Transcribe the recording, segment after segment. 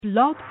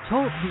Blog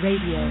Talk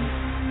Radio.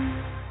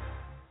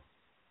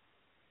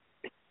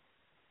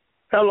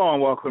 Hello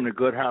and welcome to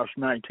Good House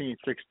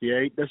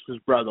 1968. This is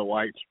Brother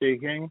White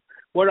speaking.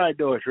 What I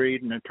do is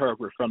read and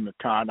interpret from the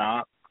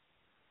Tanakh,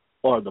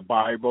 or the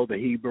Bible, the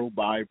Hebrew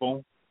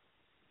Bible.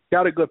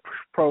 Got a good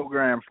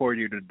program for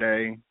you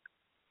today.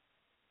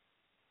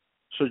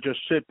 So just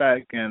sit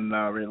back and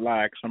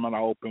relax. I'm going to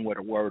open with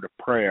a word of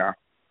prayer.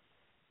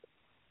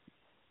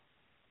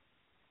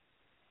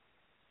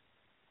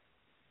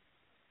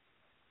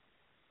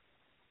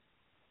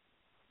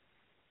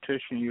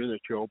 Petition you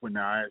that you open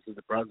the eyes of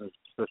the brothers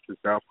and sisters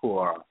out who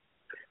are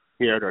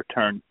here to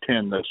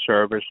attend this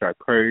service. I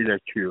pray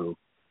that you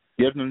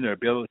give them the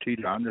ability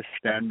to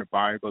understand the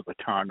Bible, the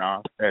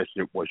Tanakh, as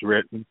it was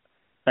written,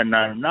 and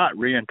not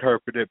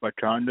reinterpret it, but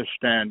to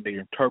understand the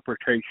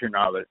interpretation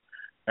of it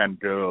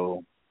and to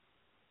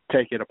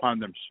take it upon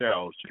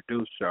themselves to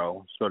do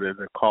so that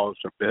it calls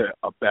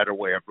a better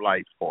way of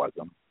life for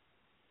them.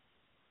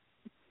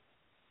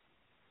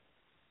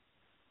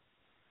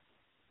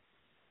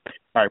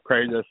 I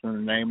pray this in the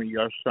name of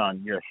your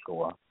Son,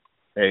 Yeshua.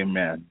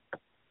 Amen.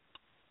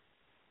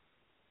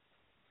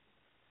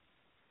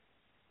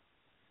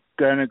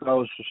 Then it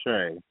goes to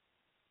say,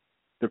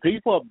 the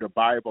people of the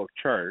Bible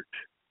Church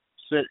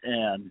sit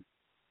in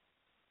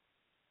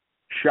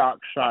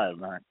shocked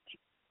silence.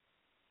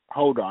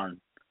 Hold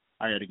on,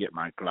 I got to get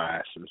my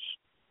glasses.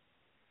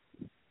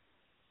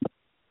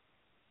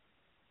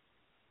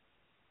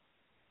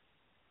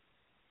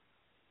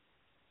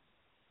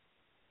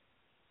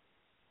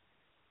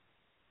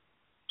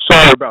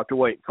 Sorry about the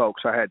wait,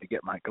 folks. I had to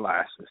get my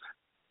glasses.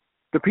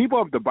 The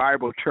people of the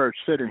Bible Church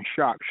sit in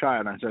shocked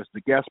silence as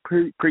the guest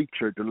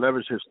preacher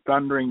delivers his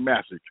thundering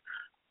message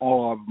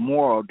of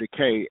moral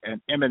decay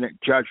and imminent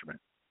judgment.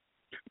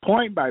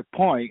 Point by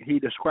point, he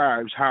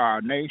describes how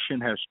our nation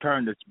has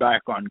turned its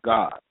back on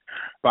God.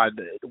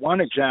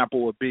 One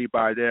example would be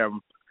by them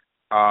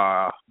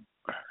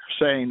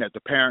saying that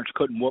the parents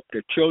couldn't whoop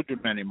their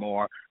children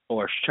anymore,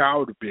 or it's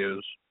child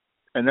abuse.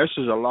 And this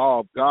is a law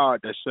of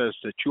God that says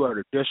that you are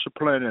to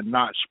discipline and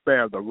not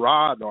spare the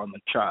rod on the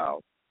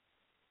child.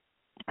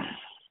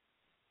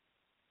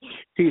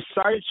 He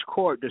cites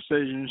court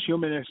decisions,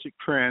 humanistic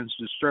trends,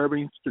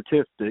 disturbing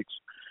statistics,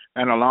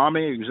 and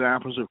alarming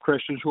examples of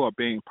Christians who are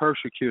being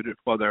persecuted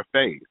for their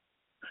faith.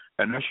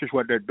 And this is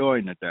what they're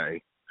doing today.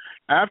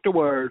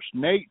 Afterwards,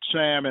 Nate,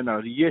 Sam, and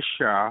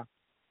Ayesha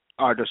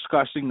are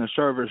discussing the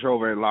service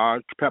over a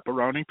large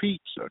pepperoni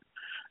pizza.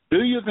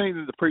 Do you think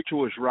that the preacher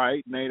was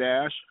right? Nate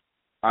asks.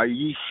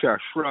 Ayesha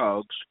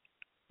shrugs.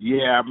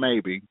 Yeah,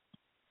 maybe.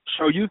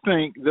 So you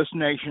think this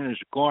nation is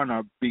going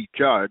to be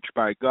judged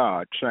by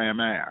God? Sam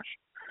asks.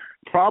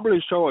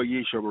 Probably so,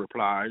 Ayesha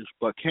replies,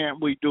 but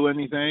can't we do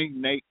anything?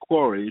 Nate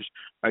queries.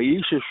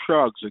 Ayesha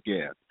shrugs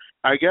again.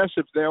 I guess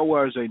if there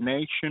was a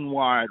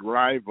nationwide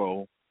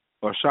rival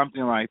or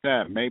something like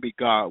that, maybe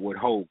God would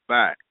hold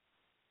back.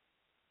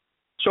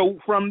 So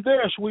from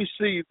this, we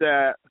see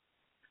that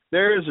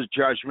there is a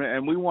judgment,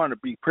 and we want to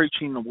be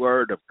preaching the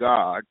word of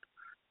God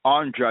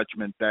on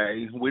Judgment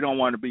Day. We don't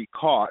want to be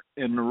caught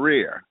in the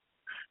rear.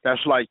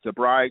 That's like the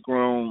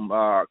bridegroom,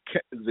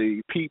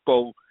 the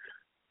people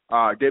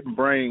didn't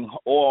bring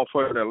oil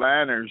for their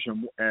lanterns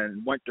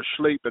and went to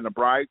sleep, and the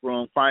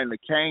bridegroom finally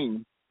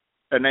came,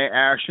 and they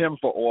asked him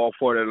for oil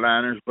for their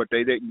lanterns, but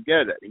they didn't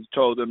get it. He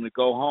told them to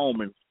go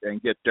home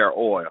and get their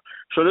oil.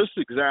 So this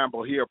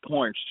example here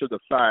points to the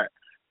fact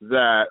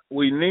that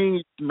we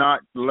need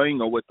not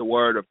linger with the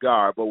word of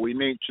God, but we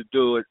need to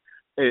do it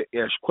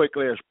as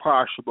quickly as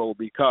possible,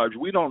 because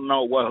we don't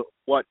know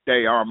what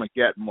day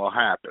Armageddon will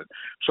happen.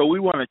 So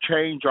we want to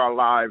change our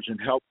lives and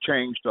help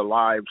change the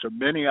lives of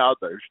many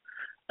others.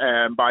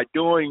 And by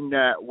doing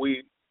that,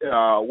 we're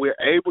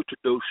able to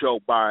do so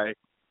by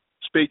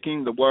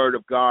speaking the word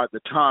of God,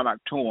 the Tanakh,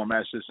 to them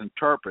as it's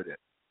interpreted.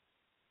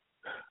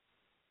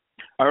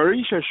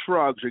 Ayesha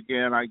shrugs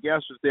again. I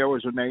guess if there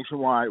was a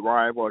nationwide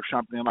rival or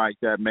something like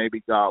that,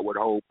 maybe God would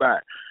hold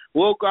back.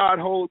 Will God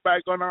hold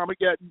back on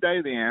Armageddon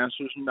Day? The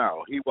answer is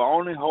no. He will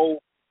only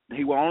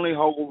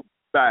hold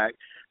back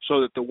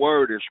so that the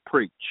word is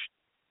preached.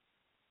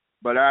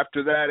 But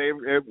after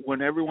that,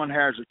 when everyone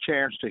has a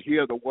chance to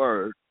hear the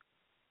word,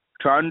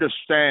 to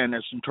understand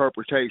its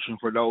interpretation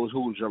for those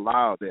who's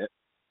allowed it,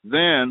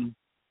 then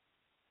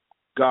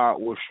God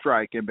will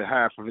strike in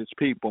behalf of his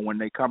people when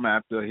they come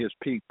after his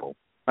people.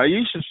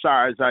 Ayesha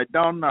sighs, I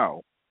don't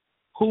know.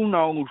 Who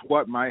knows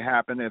what might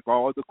happen if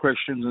all the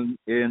Christians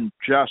in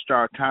just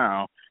our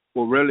town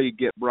will really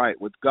get right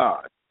with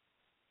God.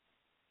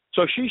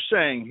 So she's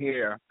saying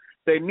here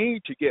they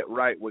need to get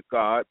right with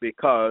God,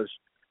 because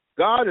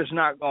God is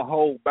not going to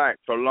hold back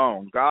for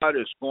long. God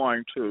is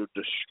going to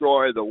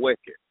destroy the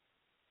wicked.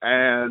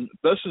 And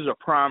this is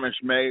a promise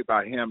made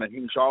by him, and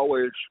he's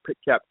always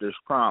kept his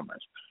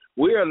promise.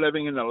 We are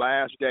living in the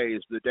last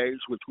days, the days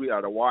which we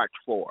are to watch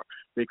for,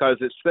 because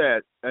it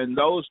said, in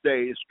those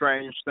days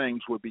strange things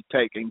will be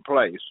taking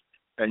place,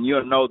 and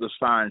you'll know the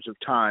signs of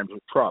times of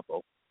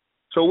trouble.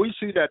 So we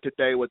see that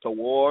today with the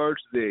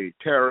wars, the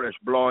terrorists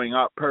blowing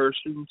up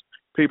persons,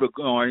 people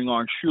going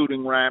on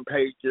shooting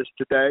rampages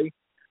today.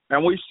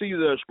 And we see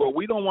this, but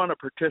we don't want to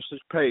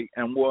participate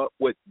in what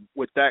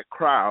with that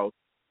crowd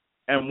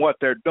and what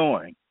they're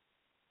doing.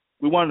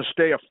 We want to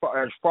stay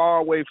as far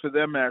away from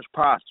them as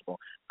possible.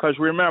 Because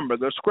remember,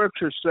 the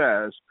scripture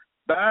says,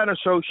 bad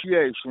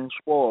association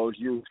spoils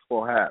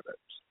youthful habits.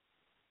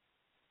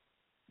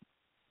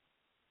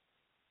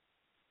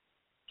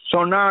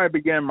 So now I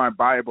begin my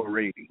Bible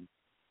reading.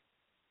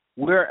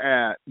 We're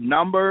at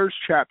Numbers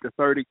chapter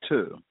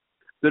 32.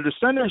 The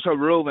descendants of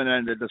Reuben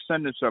and the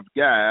descendants of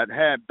Gad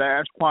had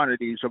vast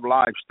quantities of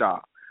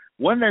livestock.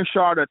 When they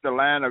saw that the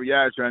land of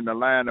Yazar and the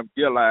land of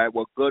Gilead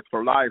were good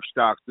for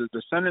livestock, the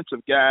descendants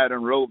of Gad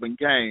and Reuben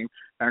came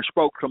and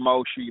spoke to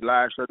Moshe,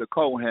 Elasah the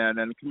Kohen,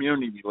 and the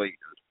community leaders.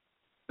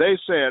 They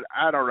said,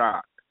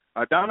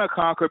 Adonai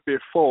conquered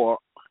before,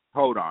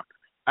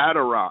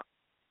 Adarak,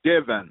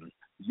 Divin,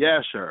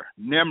 Yeser,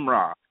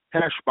 Nimrah,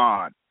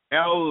 Heshbon,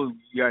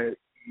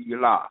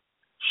 Elilah,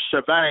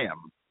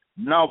 Shevam,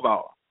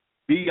 Novo,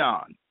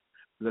 Beyond,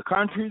 the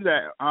country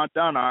that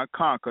Adonai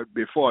conquered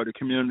before the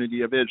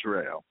community of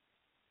Israel.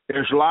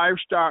 Is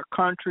livestock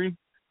country,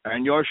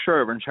 and your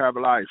servants have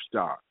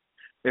livestock.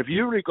 If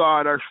you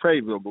regard us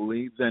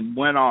favorably, then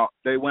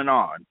they went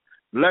on.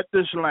 Let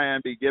this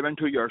land be given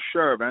to your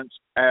servants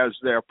as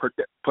their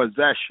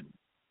possession,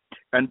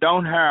 and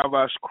don't have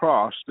us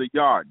cross the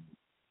Jordan.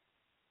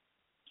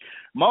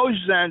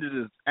 Moses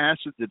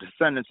answered the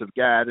descendants of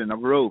Gad and of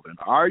Reuben,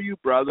 are you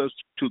brothers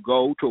to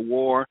go to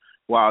war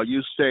while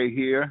you stay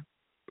here?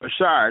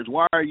 Besides,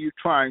 why are you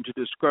trying to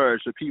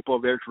discourage the people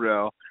of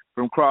Israel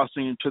from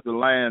crossing into the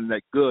land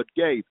that God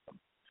gave them?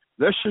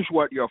 This is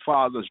what your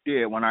fathers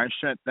did when I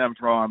sent them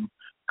from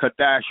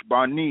Kadesh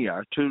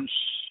Barnea to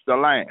the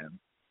land.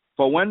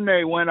 For when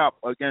they went up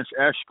against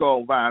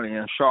Eshcol Valley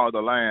and saw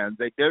the land,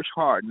 they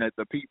disheartened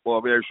the people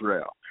of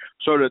Israel,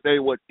 so that they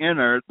would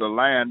enter the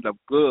land of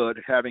God,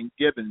 having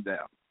given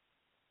them.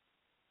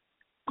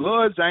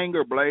 God's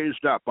anger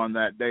blazed up on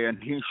that day, and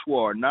he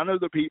swore, none of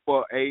the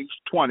people aged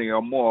 20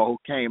 or more who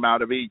came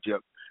out of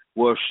Egypt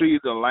will see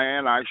the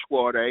land I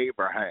swore to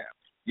Abraham,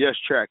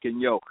 Yitzchak,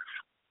 and Yochel,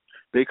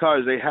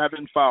 because they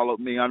haven't followed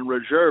me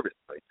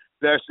unreservedly.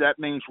 That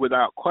means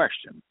without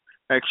question,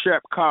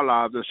 except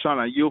Caleb the son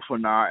of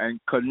Jephunneh and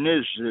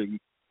Kenizi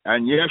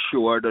and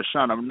Yeshua the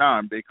son of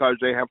Nun, because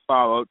they have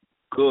followed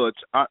good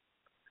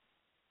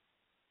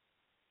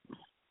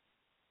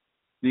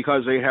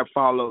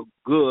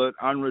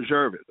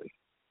unreservedly.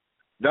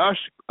 Thus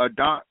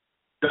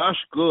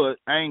good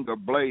anger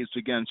blazed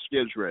against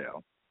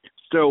Israel,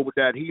 so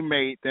that he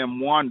made them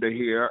wander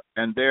here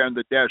and there in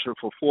the desert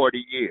for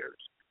 40 years,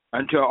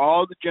 until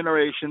all the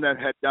generation that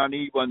had done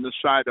evil in the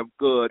sight of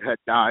good had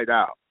died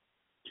out.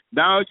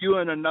 Now you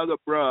and another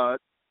brood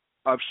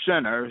of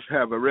sinners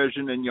have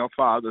arisen in your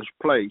father's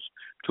place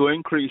to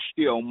increase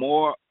still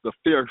more the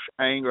fierce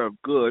anger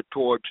of good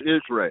towards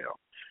Israel.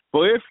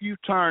 For if you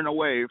turn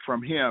away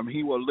from him,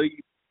 he will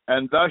leave,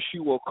 and thus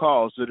you will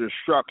cause the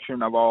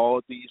destruction of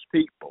all these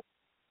people.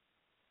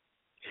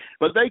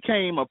 But they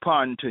came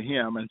upon to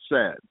him and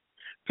said,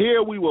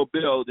 here we will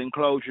build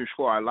enclosures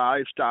for our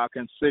livestock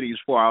and cities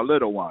for our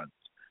little ones.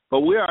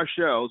 But we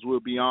ourselves will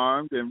be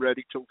armed and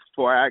ready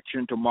for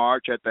action to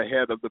march at the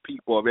head of the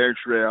people of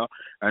Israel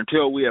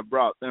until we have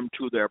brought them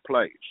to their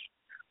place.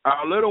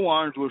 Our little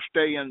ones will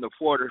stay in the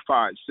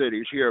fortified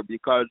cities here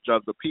because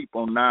of the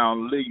people now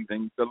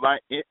living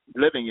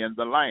in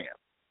the land.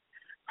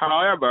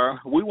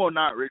 However, we will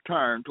not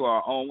return to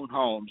our own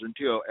homes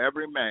until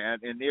every man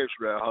in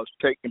Israel has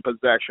taken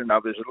possession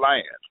of his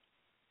land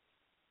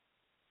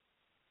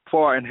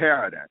for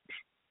inheritance.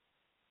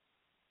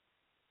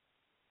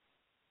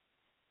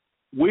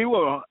 We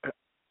will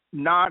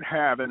not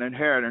have an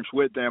inheritance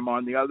with them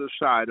on the other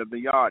side of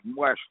the Jordan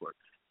westward,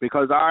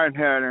 because our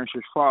inheritance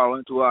is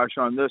fallen to us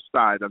on this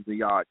side of the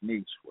Jordan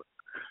eastward.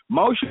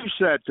 Moshe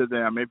said to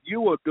them, if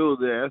you will do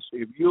this,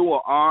 if you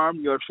will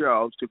arm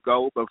yourselves to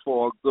go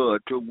before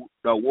good to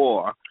the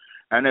war,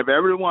 and if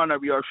every one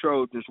of your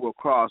soldiers will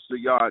cross the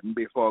Jordan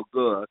before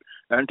good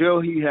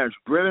until he has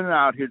driven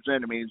out his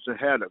enemies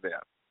ahead of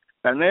him,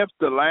 and if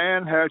the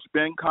land has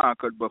been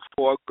conquered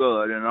before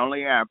good, and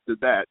only after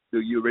that do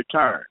you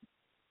return,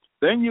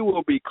 then you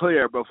will be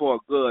clear before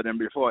good and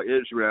before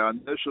Israel,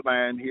 and this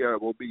land here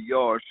will be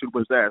yours to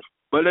possess.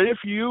 But if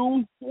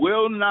you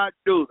will not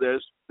do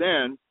this,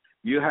 then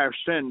you have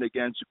sinned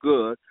against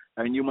good,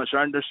 and you must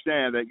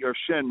understand that your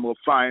sin will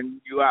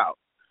find you out.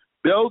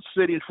 Build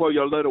cities for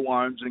your little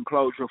ones,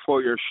 enclosure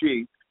for your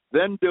sheep,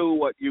 then do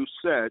what you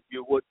said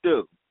you would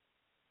do.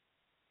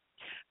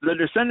 The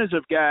descendants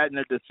of Gad and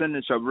the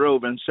descendants of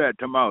Reuben said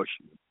to Moshe,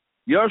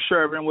 your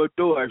servant will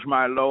do as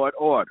my Lord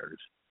orders.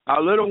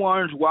 Our little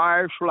ones,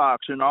 wives,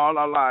 flocks, and all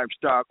our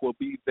livestock will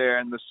be there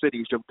in the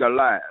cities of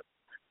Gilead.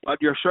 But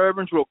your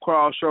servants will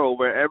cross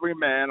over, every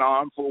man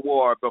armed for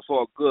war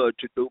before good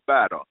to do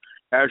battle,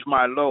 as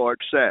my Lord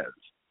says.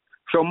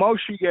 So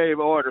Moshe gave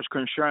orders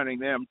concerning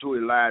them to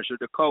Elasah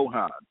the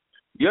Kohen,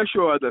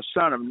 Yeshua the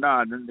son of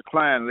Nun, and the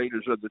clan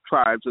leaders of the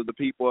tribes of the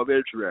people of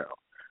Israel.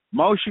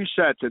 Moshe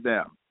said to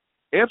them,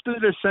 If the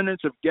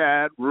descendants of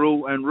Gad,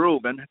 and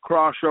Reuben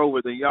cross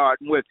over the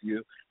Jordan with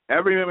you,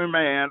 every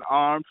man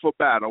armed for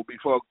battle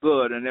before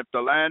good, and if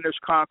the land is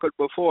conquered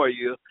before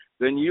you,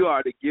 then you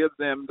are to give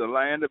them the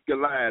land of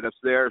Gilead as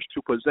theirs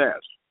to possess.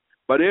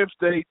 But if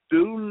they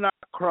do not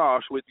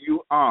cross with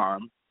you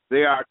armed,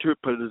 they are to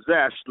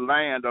possess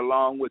land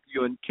along with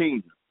you in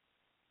Canaan.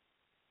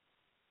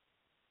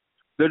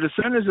 The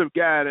descendants of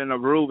Gad and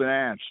of Reuben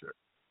answered,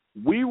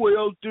 we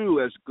will do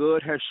as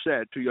good has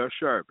said to your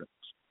servants.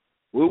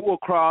 We will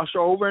cross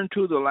over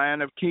into the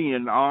land of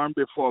Canaan armed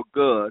before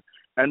good,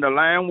 and the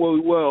land we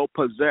will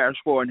possess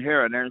for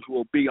inheritance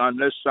will be on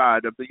this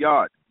side of the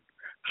Jordan.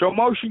 So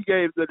Moshe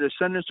gave the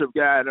descendants of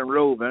Gad and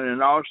Reuben,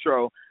 and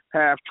also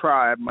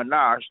half-tribe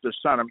Manasseh, the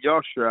son of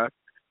Joshua,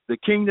 the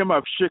kingdom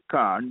of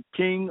Shechan,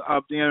 king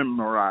of the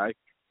Amorite,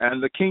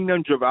 and the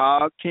kingdoms of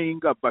Og, king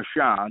of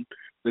Bashan,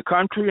 the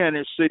country and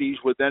its cities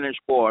within its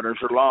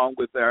borders, along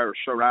with their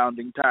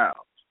surrounding towns.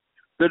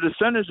 The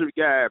descendants of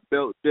Gad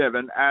built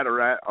Divon,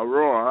 Adarat,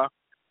 Aurora,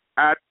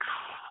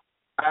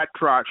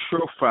 Atrot,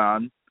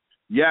 Shufan,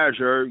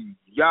 Yazer,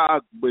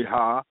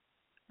 Yagbeha,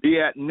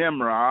 Beat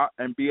Nimrah,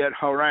 and Beat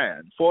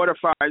Haran,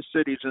 fortified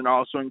cities and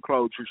also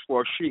enclosures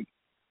for sheep.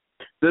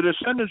 The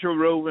descendants of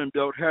Reuben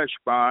built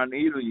Heshbon,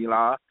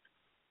 Elilah,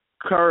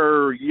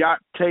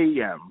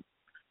 Kiryatayim,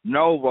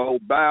 Novo,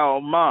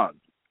 Baal-Mon.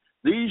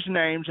 These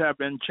names have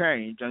been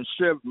changed, and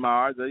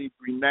Sibmar, they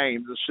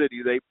renamed the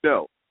city they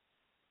built.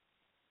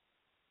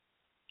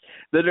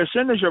 The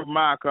descendants of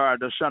Machir,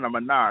 the son of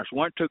Manasseh,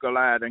 went to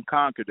Gilead and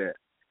conquered it,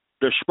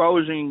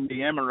 disposing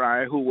the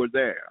Amorite who were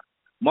there.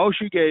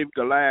 Moshe gave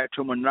Gilead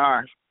to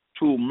Machir,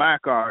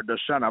 the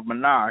son of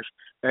Manasseh,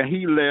 and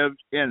he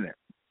lived in it.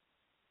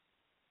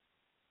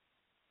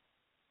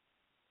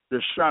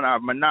 The son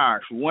of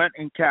Manasseh went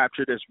and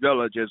captured its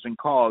villages and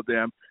called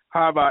them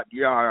Havat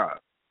Yara,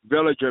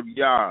 village of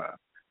Yara.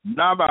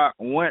 Nabat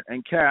went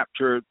and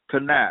captured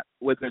Kanat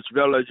with its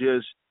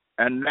villages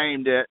and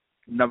named it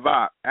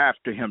Navat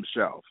after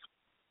himself.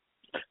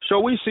 So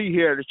we see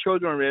here the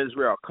children of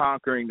Israel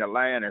conquering the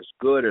land as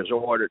good as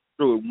ordered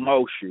through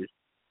Moshe,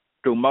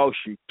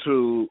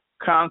 to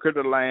conquer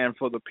the land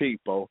for the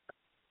people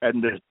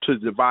and to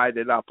divide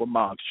it up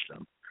amongst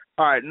them.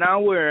 All right, now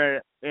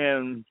we're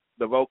in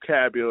the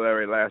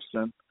vocabulary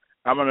lesson.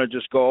 I'm going to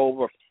just go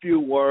over a few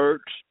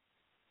words.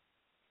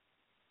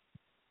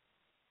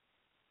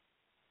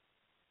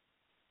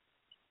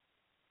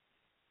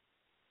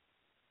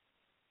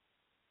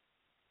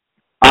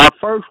 Our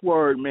first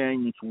word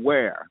means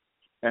where,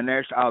 and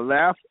there's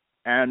aleph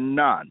and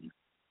none.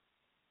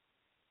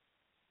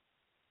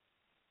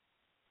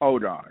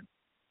 Hold on.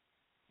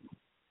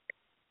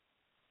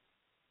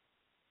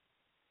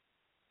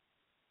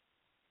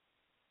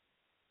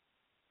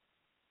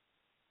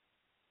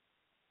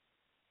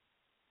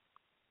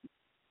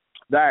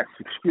 That's,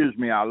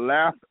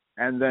 aleph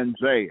and then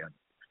zayin.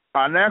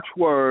 Our next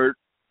word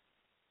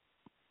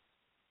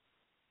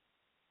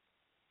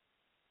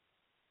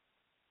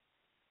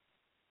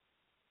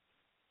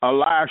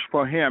Alash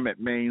for him, it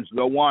means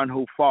the one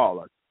who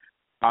falleth.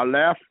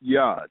 Aleph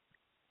Yud.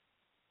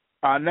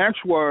 Our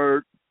next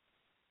word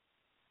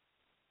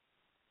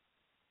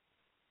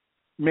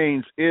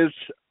means is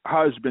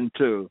husband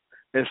to.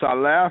 It's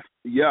Aleph,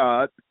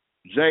 Yud,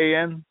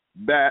 Zayin,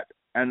 Bet,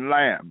 and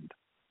Lamb.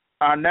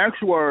 Our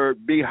next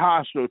word be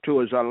hostile to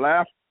is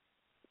Aleph,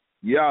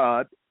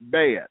 Yud,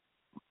 Bet.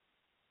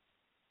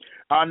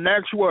 Our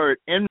next word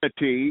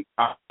enmity,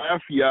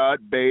 Aleph, Yud,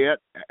 Bet,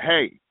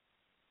 Hey.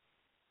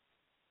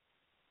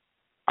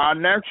 Our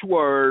next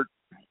word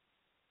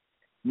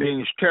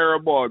means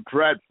terrible or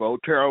dreadful,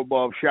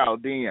 terrible of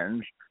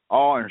Chaldeans,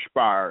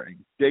 awe-inspiring,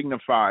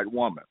 dignified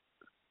woman.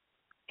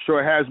 So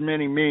it has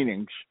many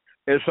meanings.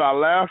 It's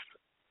Aleph,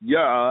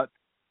 Yud,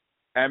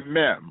 and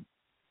Mem.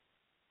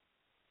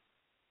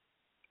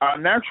 Our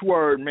next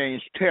word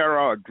means terror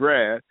or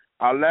dread,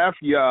 Aleph,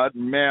 Yud,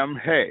 Mem,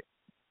 He.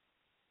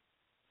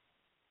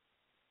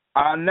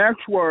 Our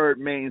next word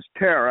means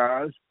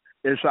terrors.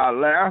 It's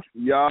Aleph,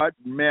 Yud,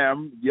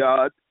 Mem,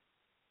 Yud,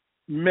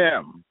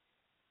 Mem.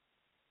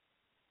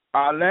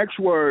 Our next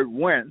word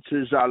whence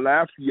is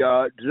Aleph,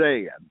 Yud,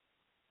 Zayin.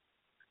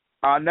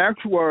 Our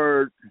next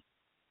word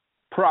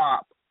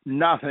prop,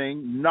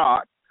 nothing,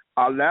 not,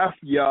 Aleph,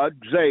 Yud,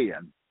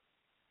 Zayin.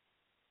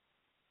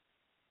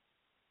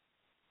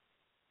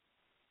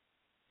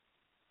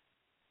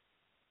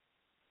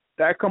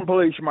 That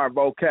completes my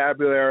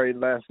vocabulary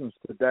lessons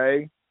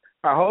today.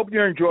 I hope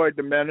you enjoyed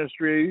the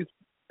ministries,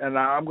 and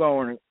now I'm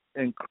going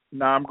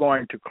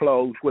to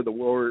close with a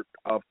word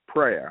of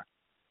prayer.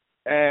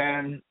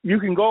 And you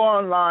can go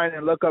online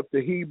and look up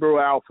the Hebrew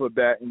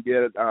alphabet and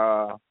get it,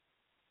 or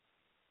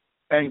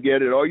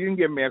you can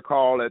give me a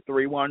call at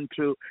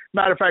 312.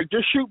 Matter of fact,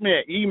 just shoot me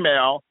an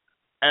email,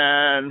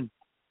 and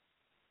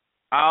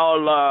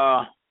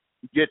I'll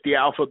get the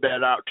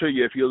alphabet out to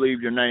you if you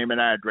leave your name and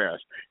address.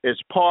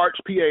 It's parts,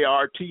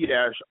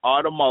 P-A-R-T-S,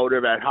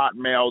 automotive at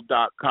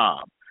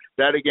hotmail.com.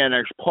 That again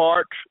is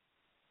parts,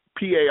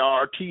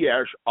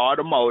 P-A-R-T-S,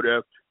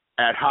 automotive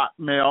at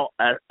hotmail,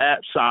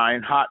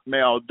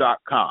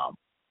 @hotmail.com.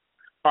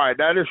 All right,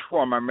 that is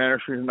for my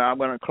ministries. Now I'm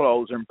going to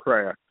close in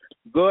prayer.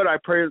 Good, I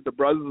pray that the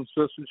brothers and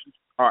sisters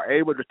are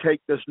able to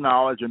take this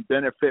knowledge and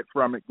benefit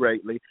from it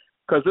greatly,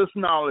 because this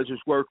knowledge is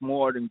worth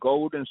more than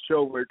gold and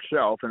silver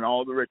itself and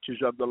all the riches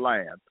of the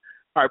land.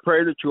 I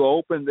pray that you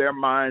open their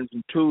minds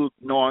into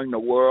knowing the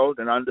world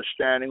and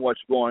understanding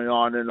what's going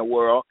on in the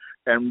world,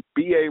 and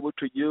be able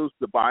to use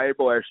the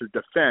Bible as a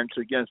defense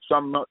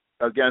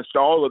against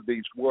all of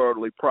these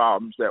worldly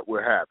problems that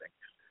we're having.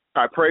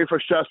 I pray for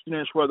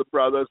sustenance for the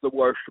brothers, the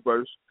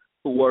worshipers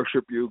who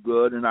worship you,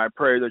 good, and I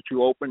pray that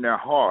you open their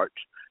hearts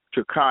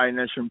to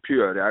kindness and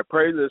purity. I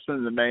pray this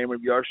in the name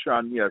of your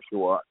Son,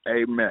 Yeshua.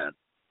 Amen.